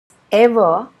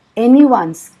Ever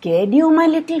anyone scared you, my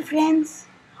little friends?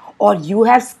 Or you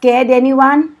have scared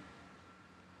anyone?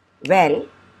 Well,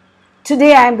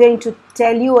 today I am going to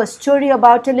tell you a story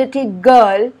about a little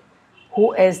girl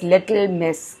who is Little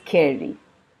Miss Scary.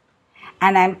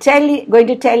 And I'm going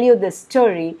to tell you this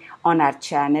story on our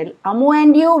channel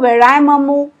Ammu&You, where I'm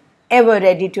Ammu, ever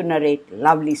ready to narrate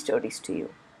lovely stories to you.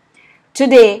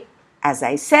 Today, as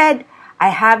I said, I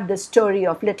have the story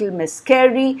of Little Miss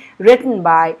Scary written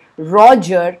by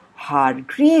Roger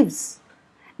Hargreaves.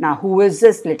 Now, who is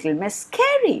this Little Miss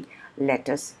Scary? Let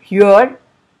us hear.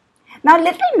 Now,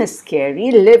 Little Miss Scary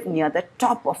lived near the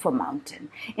top of a mountain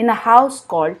in a house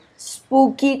called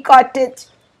Spooky Cottage.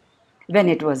 When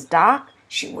it was dark,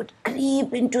 she would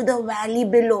creep into the valley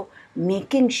below,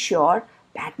 making sure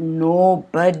that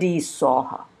nobody saw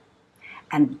her.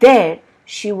 And there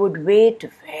she would wait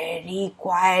very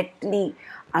quietly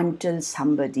until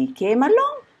somebody came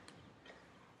along.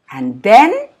 And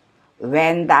then,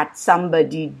 when that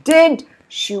somebody did,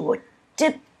 she would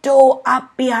tiptoe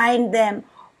up behind them,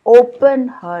 open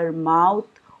her mouth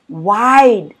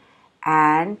wide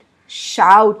and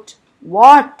shout,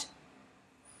 "What?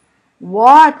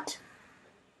 What?"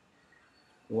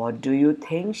 What do you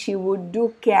think she would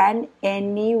do? Can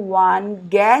anyone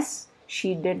guess?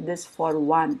 She did this for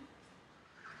one.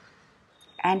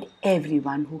 And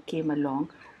everyone who came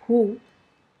along, who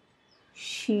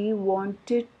she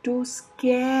wanted to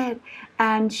scare,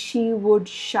 and she would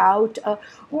shout a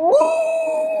 "Woo!"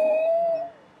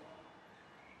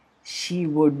 She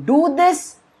would do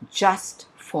this just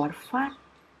for fun.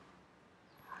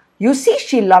 You see,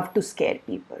 she loved to scare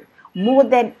people more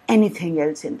than anything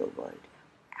else in the world.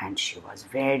 And she was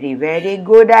very, very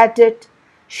good at it.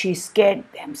 She scared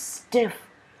them stiff.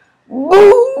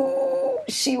 "Boo!"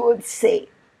 she would say.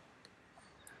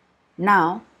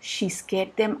 Now, she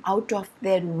scared them out of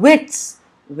their wits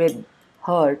with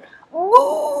her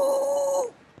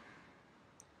 "Boo!"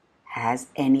 Has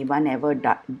anyone ever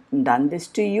done this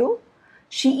to you?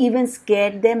 She even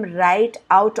scared them right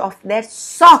out of their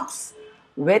socks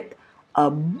with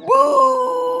a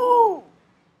 "Boo!"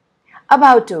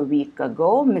 About a week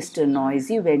ago, Mr.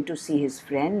 Noisy went to see his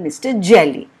friend, Mr.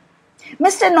 Jelly.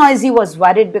 Mr. Noisy was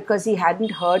worried because he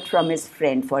hadn't heard from his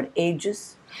friend for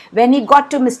ages. When he got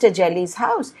to Mr. Jelly's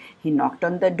house, he knocked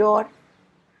on the door.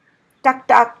 Tuck,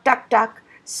 tuck, tuck, tuck.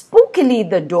 Spookily,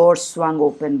 the door swung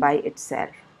open by itself.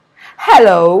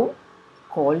 "Hello,"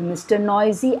 called Mr.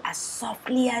 Noisy as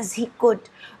softly as he could,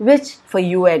 which for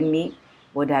you and me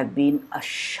would have been a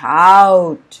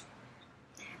shout.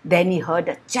 Then he heard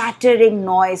a chattering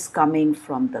noise coming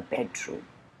from the bedroom.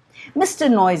 Mr.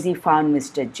 Noisy found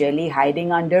Mr. Jelly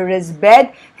hiding under his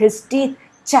bed, his teeth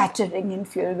chattering in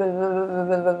fear.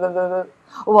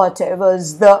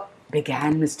 "Whatever's the,"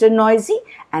 began Mr. Noisy,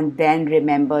 and then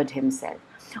remembered himself.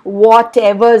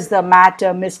 "Whatever's the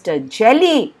matter, Mr.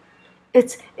 Jelly?"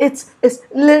 It's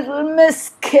Little Miss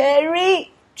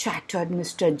Scary," chattered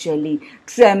Mr. Jelly,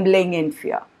 trembling in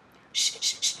fear.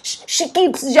 She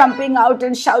keeps jumping out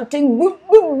and shouting "Boo,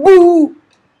 boo, boo"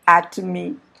 at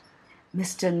me."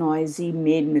 Mr. Noisy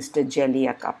made Mr. Jelly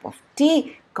a cup of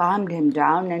tea, calmed him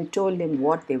down, and told him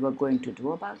what they were going to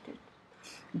do about it.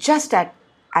 Just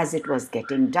as it was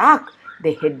getting dark,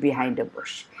 they hid behind a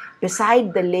bush,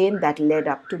 beside the lane that led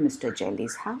up to Mr.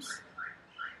 Jelly's house.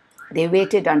 They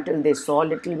waited until they saw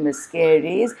Little Miss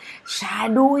Scary's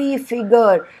shadowy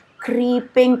figure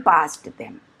creeping past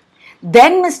them.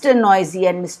 Then Mr. Noisy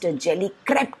and Mr. Jelly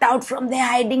crept out from their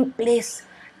hiding place,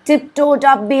 tiptoed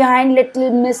up behind Little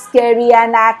Miss Scary,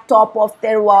 and at top of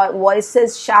their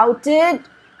voices shouted,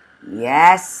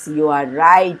 yes, you are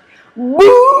right,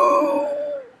 "Boo!"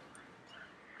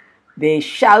 They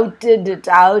shouted it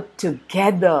out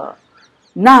together.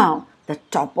 Now, the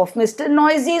top of Mr.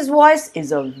 Noisy's voice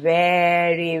is a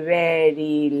very,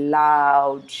 very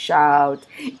loud shout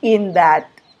in that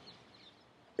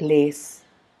place.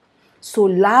 So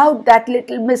loud that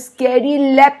Little Miss Scary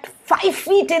leapt 5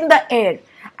 feet in the air,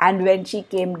 and when she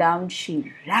came down, she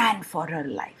ran for her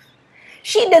life.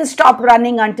 She didn't stop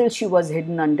running until she was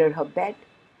hidden under her bed,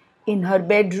 in her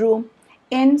bedroom,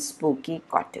 in Spooky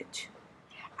Cottage,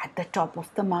 at the top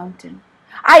of the mountain.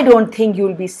 "I don't think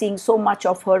you'll be seeing so much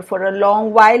of her for a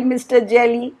long while, Mr.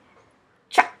 Jelly,"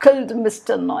 chuckled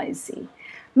Mr. Noisy.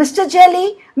 "Mr. Jelly,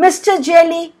 Mr.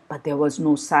 Jelly," but there was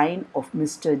no sign of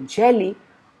Mr. Jelly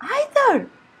either.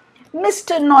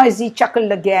 Mr. Noisy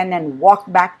chuckled again and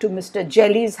walked back to Mr.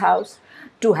 Jelly's house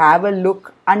to have a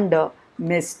look under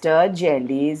Mr.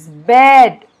 Jelly's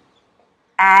bed.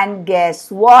 And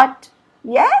guess what?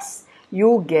 Yes,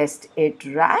 you guessed it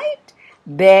right.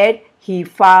 There he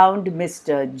found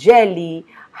Mr. Jelly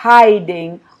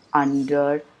hiding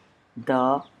under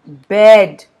the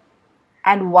bed.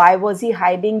 And why was he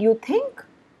hiding, you think?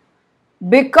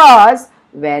 Because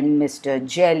when Mr.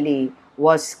 Jelly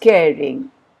was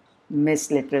scaring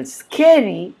Miss Little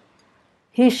Scary,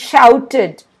 he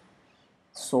shouted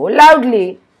so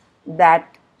loudly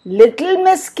that little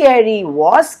Miss Scary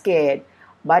was scared,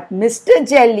 but Mr.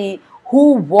 Jelly,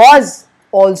 who was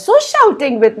also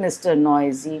shouting with Mr.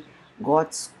 Noisy,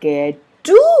 got scared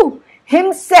too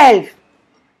himself.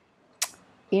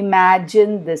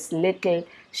 Imagine this little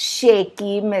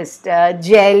shaky Mr.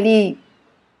 Jelly.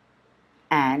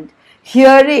 And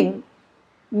hearing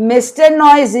Mr.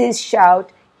 Noisy's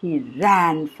shout, he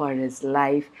ran for his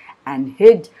life and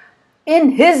hid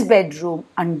in his bedroom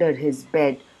under his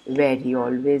bed, where he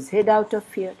always hid out of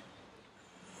fear.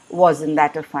 Wasn't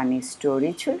that a funny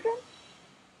story, children?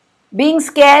 Being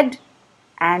scared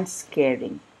and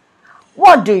scaring.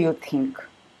 What do you think?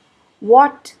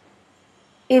 What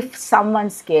if someone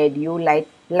scared you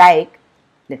like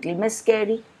Little Miss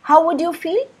Scary? How would you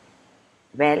feel?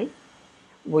 Well,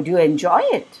 would you enjoy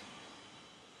it?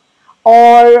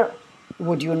 Or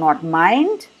would you not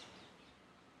mind?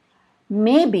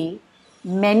 Maybe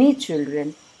many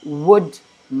children would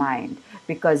mind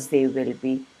because they will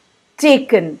be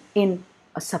taken in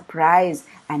a surprise,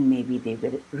 and maybe they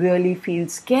will really feel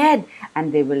scared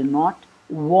and they will not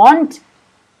want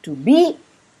to be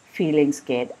feeling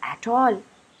scared at all.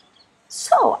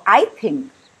 So I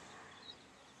think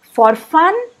for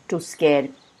fun to scare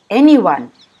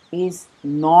anyone is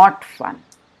not fun.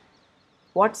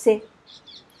 What say?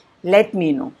 Let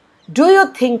me know. Do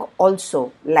you think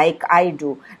also, like I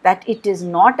do, that it is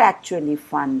not actually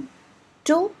fun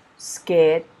to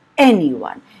scare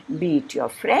anyone, be it your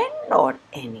friend or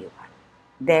anyone?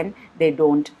 Then they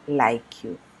don't like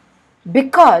you.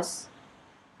 Because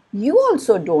you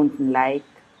also don't like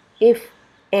if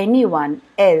anyone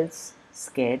else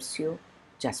scares you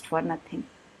just for nothing.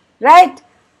 Right?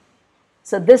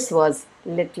 So this was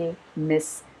Little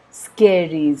Miss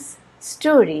Scary's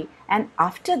story, and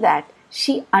after that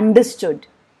she understood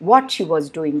what she was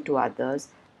doing to others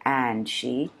and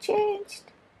she changed.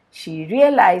 She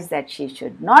realized that she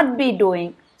should not be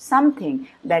doing something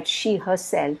that she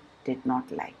herself did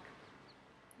not like.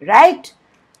 Right?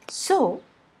 So,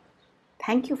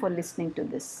 thank you for listening to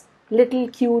this little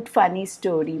cute funny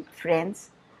story, friends.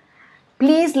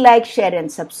 Please like, share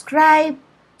and subscribe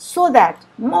so that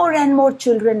more and more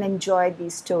children enjoy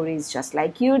these stories just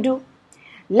like you do.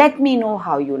 Let me know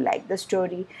how you like the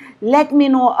story. Let me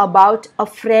know about a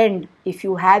friend if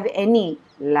you have any,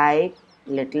 like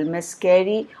Little Miss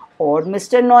Scary or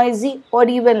Mr. Noisy or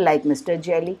even like Mr.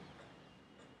 Jelly.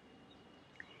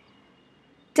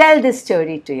 Tell this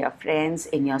story to your friends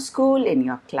in your school, in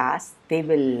your class. They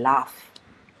will laugh.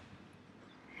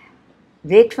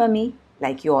 Wait for me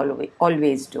like you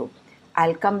always do.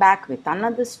 I'll come back with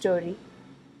another story.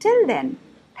 Till then,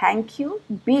 thank you,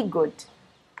 be good,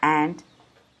 and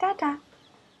ta-ta.